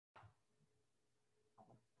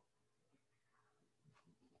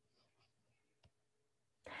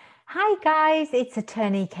Hi guys, it's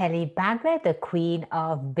attorney Kelly Bagler, the Queen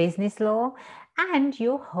of Business Law and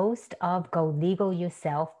your host of Go Legal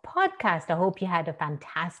Yourself podcast. I hope you had a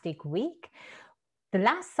fantastic week. The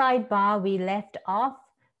last sidebar we left off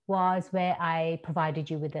was where I provided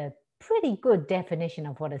you with a pretty good definition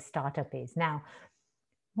of what a startup is. Now,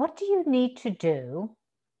 what do you need to do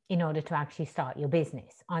in order to actually start your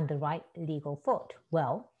business on the right legal foot?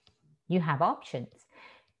 Well, you have options.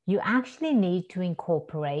 You actually need to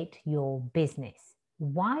incorporate your business.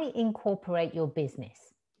 Why incorporate your business?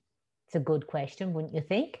 It's a good question, wouldn't you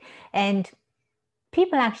think? And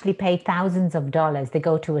people actually pay thousands of dollars. They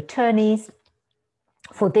go to attorneys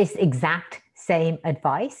for this exact same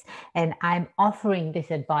advice. And I'm offering this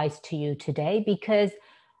advice to you today because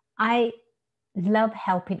I love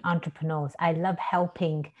helping entrepreneurs. I love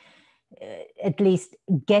helping at least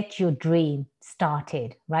get your dream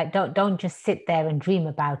started, right? Don't just sit there and dream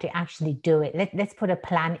about it, actually do it. Let's put a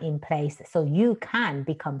plan in place so you can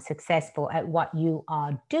become successful at what you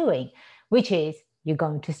are doing, which is you're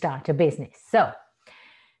going to start a business. So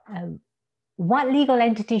what legal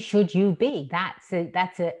entity should you be? That's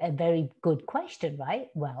a very good question, right?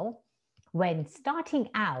 Well, when starting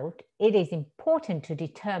out, it is important to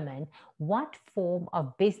determine what form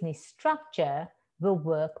of business structure will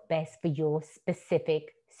work best for your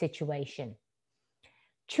specific situation.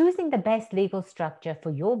 Choosing the best legal structure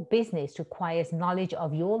for your business requires knowledge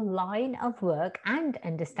of your line of work and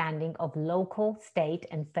understanding of local, state,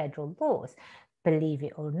 and federal laws, believe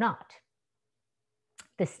it or not.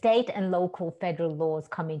 The state and local federal laws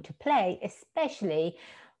come into play, especially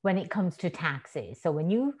when it comes to taxes. So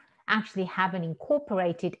when you actually have an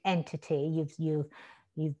incorporated entity, you've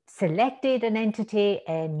selected an entity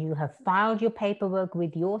and you have filed your paperwork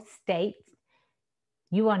with your state,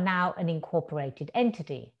 you are now an incorporated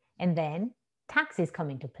entity. And then taxes come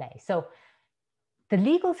into play. So the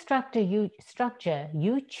legal structure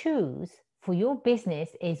you choose for your business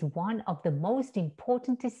is one of the most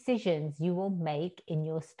important decisions you will make in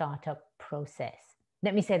your startup process.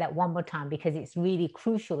 Let me say that one more time because it's really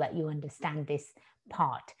crucial that you understand this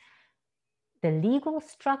part. The legal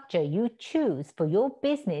structure you choose for your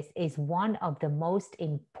business is one of the most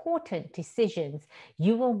important decisions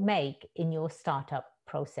you will make in your startup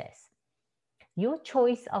process. Your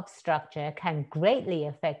choice of structure can greatly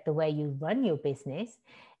affect the way you run your business,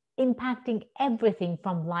 impacting everything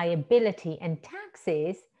from liability and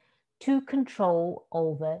taxes to control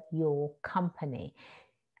over your company.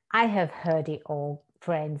 I have heard it all,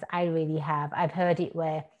 friends. I really have. I've heard it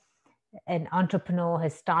where an entrepreneur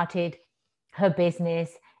has started her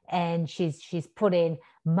business and she's put in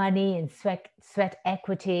money and sweat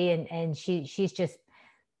equity and she's just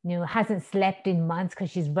hasn't slept in months because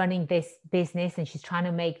she's running this business and she's trying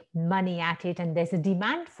to make money at it, and there's a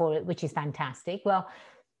demand for it, which is fantastic. Well,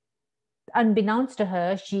 unbeknownst to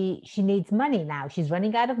her, she needs money now. She's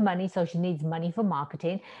running out of money, so she needs money for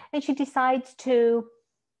marketing, and she decides to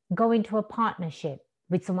go into a partnership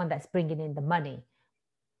with someone that's bringing in the money.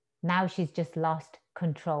 Now she's just lost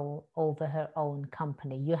control over her own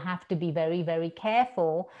company. You have to be very, very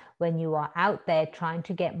careful when you are out there trying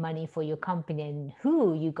to get money for your company and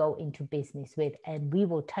who you go into business with. And we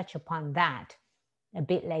will touch upon that a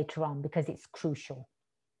bit later on because it's crucial.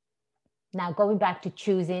 Now, going back to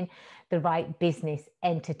choosing the right business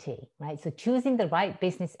entity, right? So choosing the right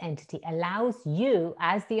business entity allows you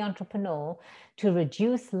as the entrepreneur to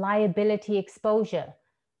reduce liability exposure,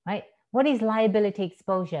 right? What is liability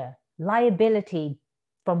exposure? Liability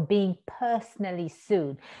from being personally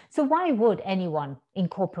sued. So why would anyone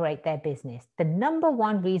incorporate their business? The number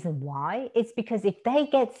one reason why is because if they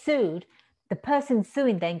get sued, the person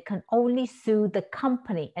suing them can only sue the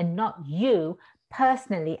company and not you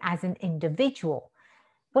personally as an individual.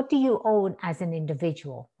 What do you own as an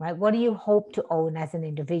individual, right? What do you hope to own as an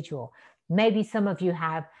individual? Maybe some of you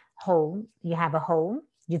have you have a home,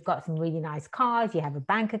 you've got some really nice cars, you have a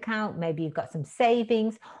bank account, maybe you've got some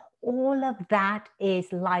savings. All of that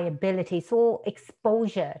is liability. It's all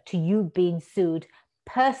exposure to you being sued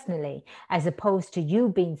personally, as opposed to you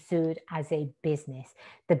being sued as a business.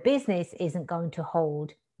 The business isn't going to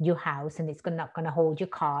hold your house, and it's not going to hold your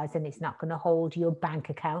cars, and it's not going to hold your bank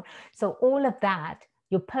account. So all of that,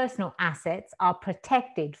 your personal assets, are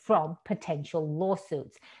protected from potential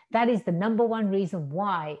lawsuits. That is the number one reason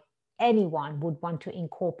why anyone would want to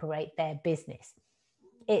incorporate their business.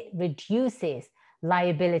 It reduces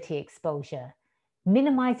liability exposure,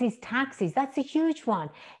 minimizes taxes. That's a huge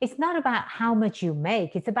one. It's not about how much you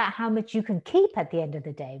make, it's about how much you can keep at the end of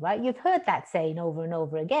the day, right? You've heard that saying over and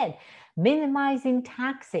over again. Minimizing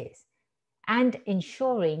taxes and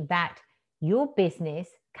ensuring that your business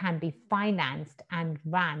can be financed and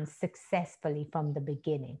ran successfully from the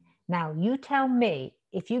beginning. Now, you tell me,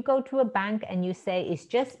 if you go to a bank and you say, it's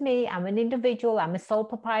just me, I'm an individual, I'm a sole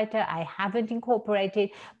proprietor, I haven't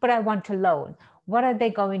incorporated, but I want a loan, what are they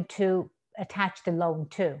going to attach the loan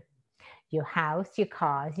to? Your house, your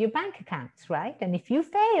cars, your bank accounts, right? And if you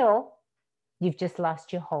fail, you've just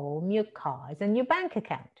lost your home, your cars, and your bank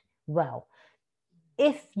account. Well,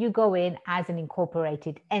 if you go in as an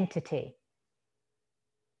incorporated entity,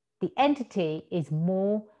 the entity is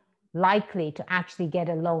more likely to actually get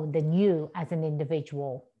a loan than you as an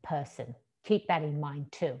individual person. Keep that in mind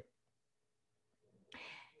too.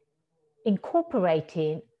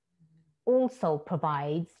 Incorporating also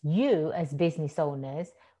provides you as business owners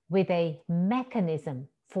with a mechanism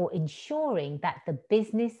for ensuring that the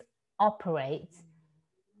business operates,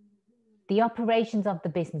 the operations of the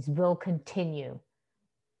business will continue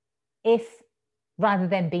if, rather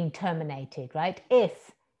than being terminated, right?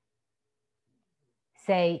 If,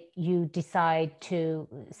 say you decide to,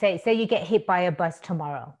 say you get hit by a bus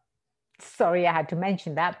tomorrow. Sorry, I had to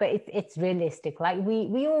mention that, but it's realistic. Like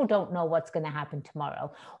we all don't know what's going to happen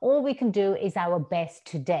tomorrow. All we can do is our best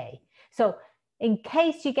today. So in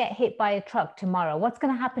case you get hit by a truck tomorrow, what's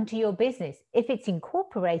going to happen to your business? If it's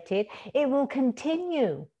incorporated, it will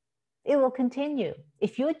continue. It will continue.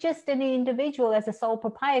 If you're just an individual as a sole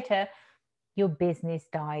proprietor, your business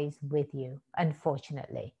dies with you,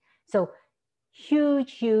 unfortunately. So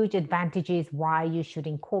huge advantages why you should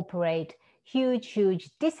incorporate, huge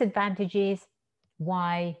disadvantages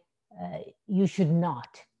why you should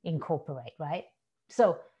not incorporate, right?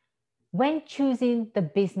 So when choosing the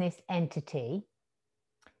business entity,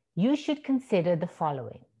 you should consider the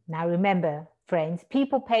following. Now remember, friends,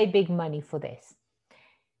 people pay big money for this.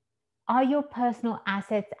 Are your personal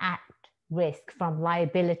assets at risk from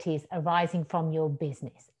liabilities arising from your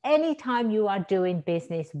business? Anytime you are doing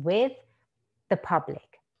business with the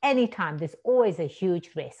public, anytime, there's always a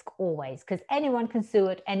huge risk, always, because anyone can sue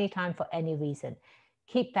at any time for any reason.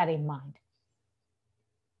 Keep that in mind.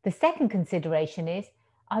 The second consideration is,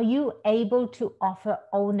 are you able to offer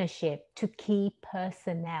ownership to key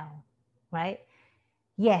personnel, right?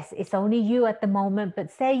 Yes, it's only you at the moment, but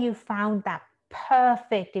say you found that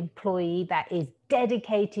perfect employee that is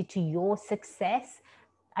dedicated to your success.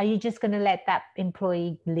 Are you just going to let that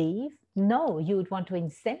employee leave? No, you would want to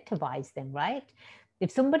incentivize them, right?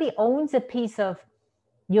 If somebody owns a piece of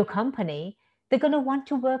your company, they're going to want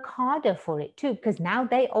to work harder for it too, because now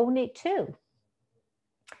they own it too.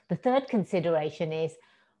 The third consideration is,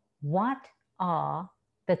 what are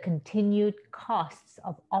the continued costs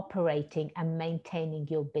of operating and maintaining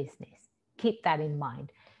your business? Keep that in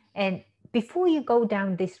mind. And before you go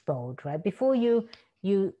down this road, right, before you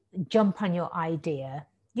jump on your idea,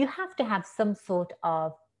 you have to have some sort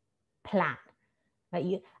of plan.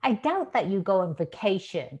 Right? I doubt that you go on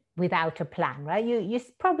vacation without a plan, right? You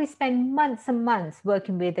probably spend months and months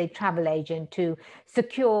working with a travel agent to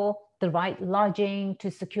secure the right lodging, to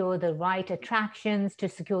secure the right attractions, to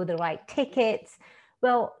secure the right tickets.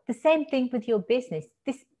 Well, the same thing with your business.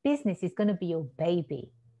 This business is going to be your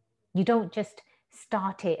baby. You don't just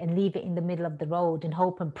start it and leave it in the middle of the road and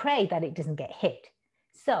hope and pray that it doesn't get hit.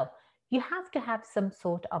 So you have to have some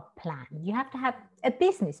sort of plan. You have to have a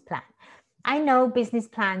business plan. I know business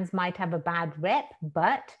plans might have a bad rep,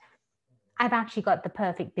 but I've actually got the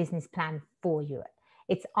perfect business plan for you.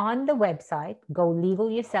 It's on the website,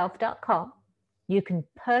 golegalyourself.com. You can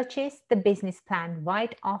purchase the business plan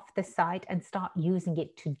right off the site and start using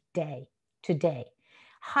it today.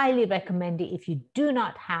 Highly recommend it if you do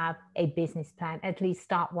not have a business plan. At least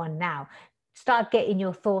start one now. Start getting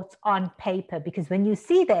your thoughts on paper, because when you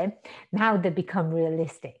see them, now they become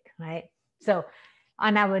realistic, right? So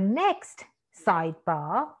on our next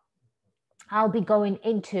sidebar, I'll be going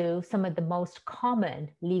into some of the most common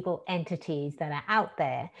legal entities that are out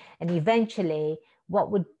there, and eventually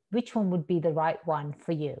which one would be the right one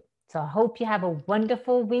for you. So I hope you have a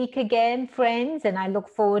wonderful week again, friends, and I look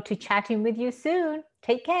forward to chatting with you soon.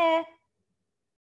 Take care.